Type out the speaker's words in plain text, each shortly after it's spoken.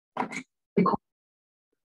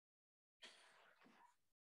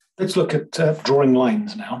Let's look at drawing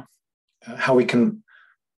lines now, how we can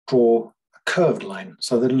draw a curved line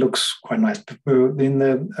so that it looks quite nice. In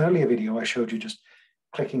the earlier video, I showed you just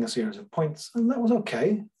clicking a series of points, and that was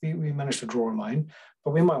okay. We managed to draw a line,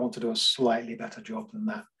 but we might want to do a slightly better job than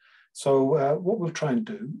that. So what we'll try and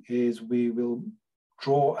do is we will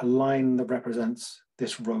draw a line that represents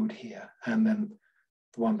this road here, and then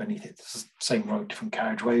the one beneath it. It's the same road, different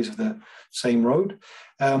carriageways of the same road.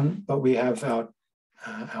 But we have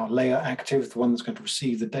our layer active, the one that's going to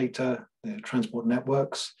receive the data, the transport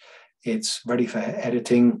networks. It's ready for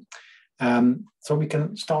editing. So we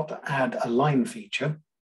can start to add a line feature.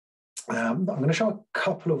 I'm going to show a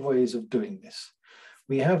couple of ways of doing this.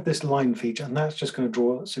 We have this line feature, and that's just going to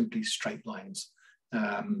draw simply straight lines,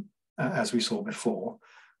 as we saw before.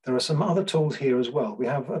 There are some other tools here as well. We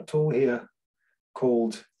have a tool here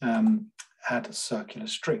called add a circular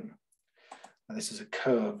string. Now, this is a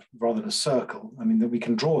curve rather than a circle. I mean, that we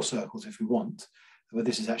can draw circles if we want, but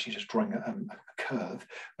this is actually just drawing a curve.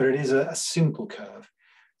 But it is a simple curve.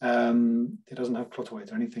 It doesn't have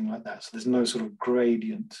clotaways or anything like that. So there's no sort of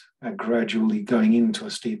gradient gradually going into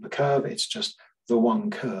a steeper curve. It's just the one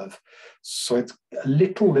curve. So it's a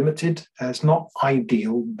little limited. It's not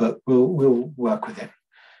ideal, but we'll work with it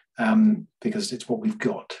because it's what we've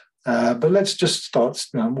got. But let's just start.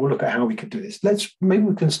 We'll look at how we could do this. Maybe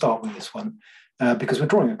we can start with this one because we're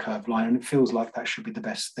drawing a curved line, and it feels like that should be the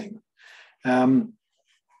best thing. The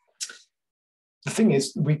thing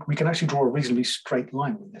is, we can actually draw a reasonably straight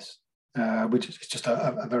line with this, which is just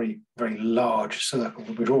a very, very large circle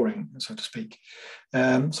that we're drawing, so to speak.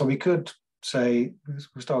 So we could say,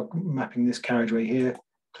 we start mapping this carriageway here,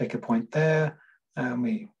 click a point there, and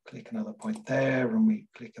we click another point there, and we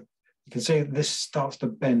click a, you can see this starts to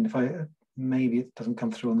bend. Maybe it doesn't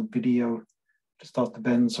come through on the video, it starts to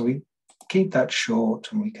bend. So we keep that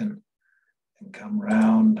short, and we can come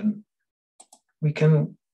round, and we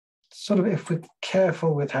can sort of, if we're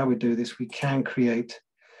careful with how we do this, we can create,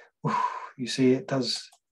 you see it does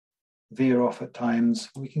veer off at times.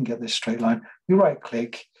 We can get this straight line. We right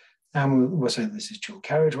click, and we'll say this is dual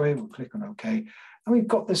carriageway. We'll click on OK. And we've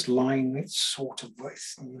got this line. It's sort of,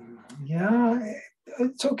 yeah,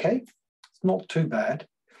 it's okay. It's not too bad.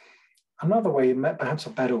 Another way, perhaps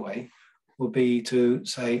a better way, would be to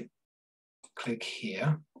say, click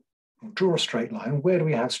here, we'll draw a straight line. Where do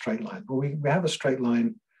we have straight lines? Well, we have a straight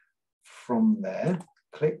line from there,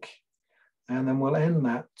 click, and then we'll end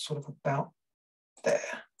that sort of about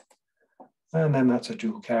there. And then that's a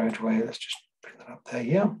dual carriageway. Let's just bring that up there.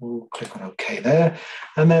 Yeah, we'll click on OK there.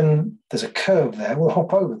 And then there's a curve there. We'll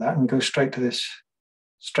hop over that and go straight to this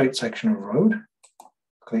straight section of road.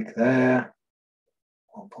 Click there.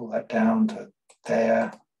 We'll pull that down to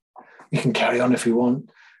there. You can carry on if you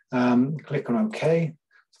want. Click on OK.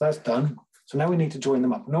 So that's done. So now we need to join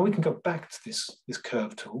them up. Now we can go back to this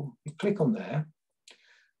curve tool. We click on there.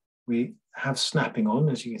 We have snapping on.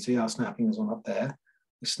 As you can see, our snapping is on up there.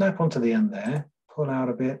 We snap onto the end there, pull out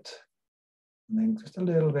a bit, and then just a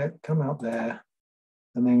little bit, come out there,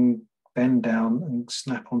 and then bend down and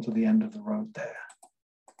snap onto the end of the road there.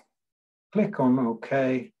 Click on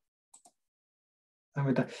OK. And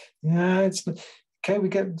we're done. Yeah, it's okay. We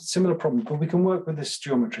get similar problems, but we can work with this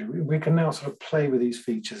geometry. We can now sort of play with these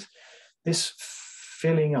features. This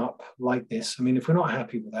filling up like this, I mean, if we're not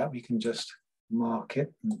happy with that, we can just mark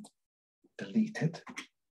it and delete it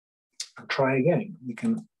and try again. We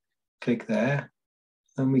can click there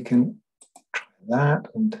and we can try that.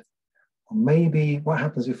 And maybe what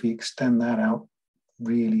happens if we extend that out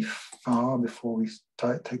really far before we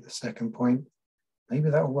take the second point?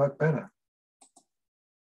 Maybe that will work better.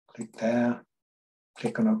 Click there,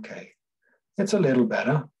 click on OK. It's a little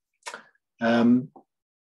better.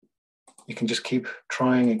 You can just keep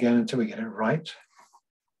trying again until we get it right.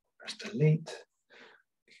 Press delete.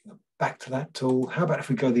 We can go back to that tool. How about if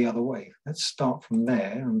we go the other way? Let's start from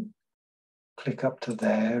there and click up to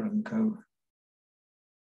there and go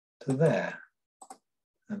to there.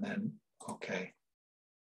 And then, okay.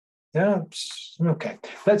 Yeah, okay.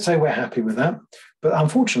 Let's say we're happy with that. But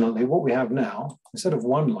unfortunately, what we have now, instead of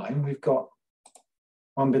one line, we've got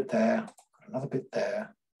one bit there, another bit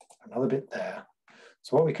there, another bit there.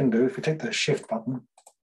 So what we can do, if we take the Shift button,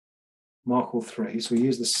 mark all three. So we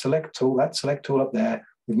use the Select tool, that Select tool up there.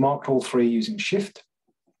 We've marked all three using Shift.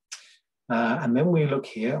 And then we look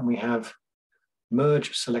here and we have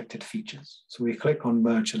Merge Selected Features. So we click on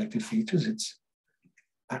Merge Selected Features. It's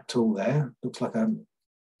that tool there. Looks like a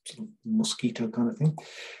sort of mosquito kind of thing.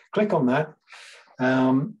 Click on that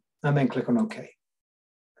and then click on OK.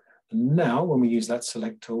 And now when we use that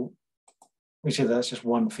Select tool, we see that's just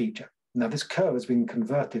one feature. Now this curve has been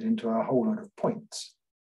converted into a whole lot of points.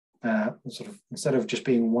 Sort of, instead of just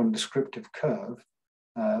being one descriptive curve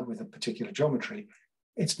with a particular geometry,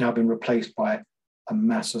 it's now been replaced by a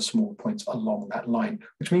mass of small points along that line,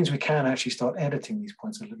 which means we can actually start editing these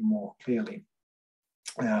points a little more clearly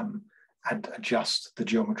and adjust the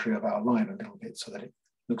geometry of our line a little bit so that it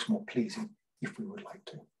looks more pleasing if we would like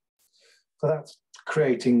to. So that's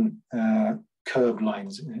creating curved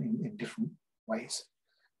lines in different ways.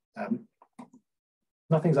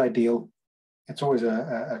 Nothing's ideal. It's always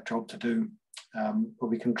a job to do, but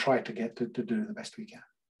we can try to get to do the best we can.